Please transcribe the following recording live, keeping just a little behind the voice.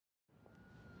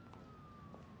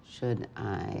Should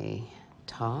I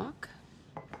talk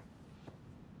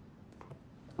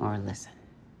or listen?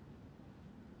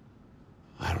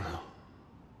 I don't know.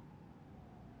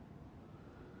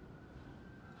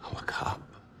 I'm a cop.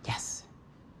 Yes,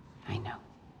 I know.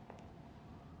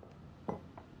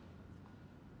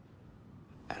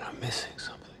 And I'm missing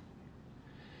something.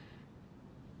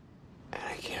 And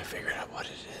I can't figure out what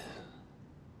it is.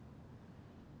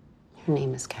 Your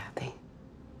name is Kathy.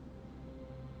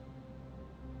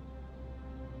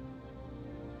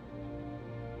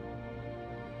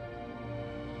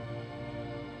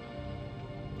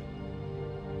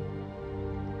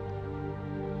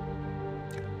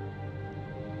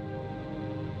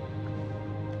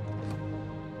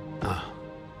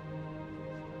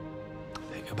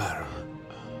 Think about her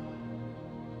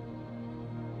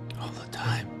all the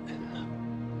time.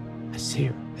 And I see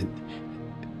her,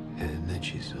 and then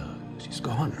she's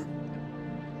gone.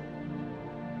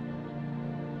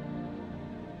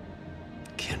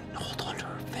 Can't hold on to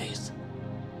her face.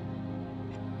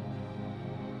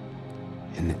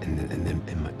 And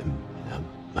then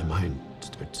my mind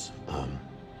starts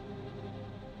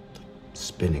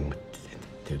spinning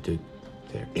with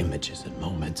their images and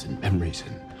moments and memories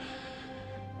and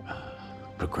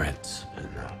regrets and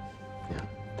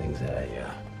things that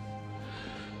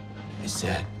I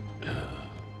said,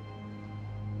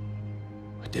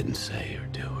 I didn't say or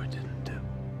do or didn't do.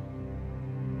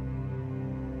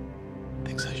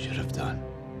 Things I should have done.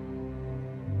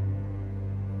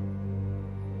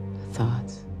 The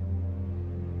thoughts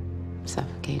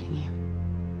suffocating you.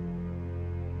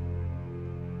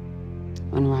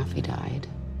 When Rafi died,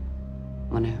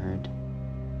 when I heard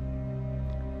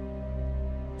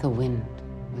the wind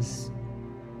was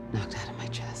knocked out of my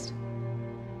chest.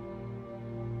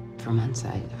 For months,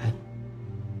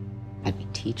 I'd be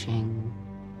teaching,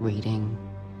 reading.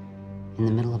 In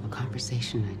the middle of a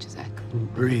conversation, I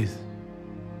couldn't breathe.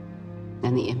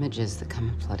 And the images that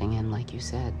come flooding in, like you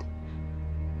said,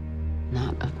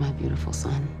 not of my beautiful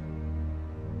son.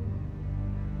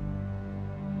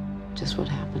 Just what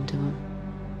happened to him.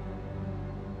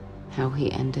 How he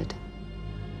ended.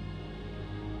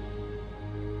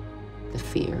 The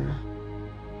fear,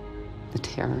 the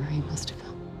terror he must have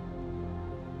felt.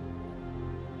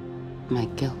 My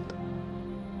guilt.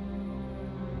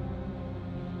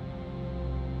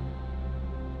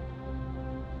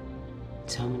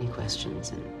 So many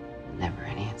questions and never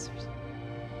any answers.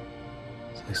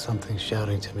 It's like something's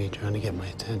shouting to me, trying to get my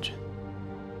attention.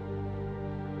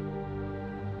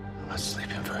 I'm not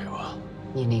sleeping very well.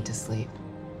 You need to sleep.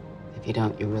 If you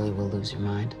don't, you really will lose your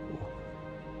mind.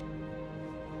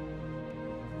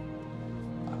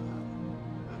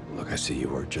 Look, I see you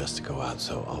were just to go out,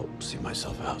 so I'll see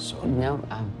myself out, so... No,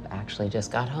 I actually just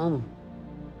got home.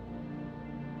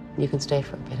 You can stay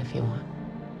for a bit if you want.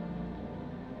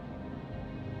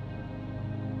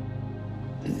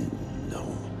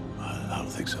 No, I don't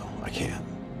think so. I can't.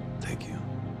 Thank you.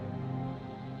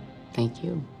 Thank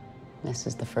you. This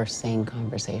is the first sane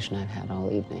conversation I've had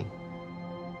all evening.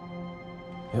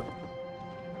 Yep.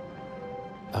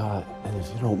 And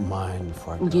if you don't mind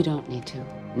before I go... You don't need to.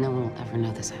 No one will ever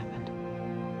know this happened.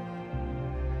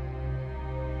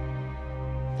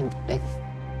 And it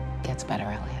gets better,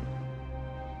 Elliot.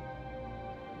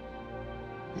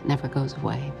 It never goes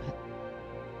away, but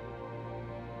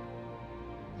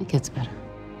it gets better.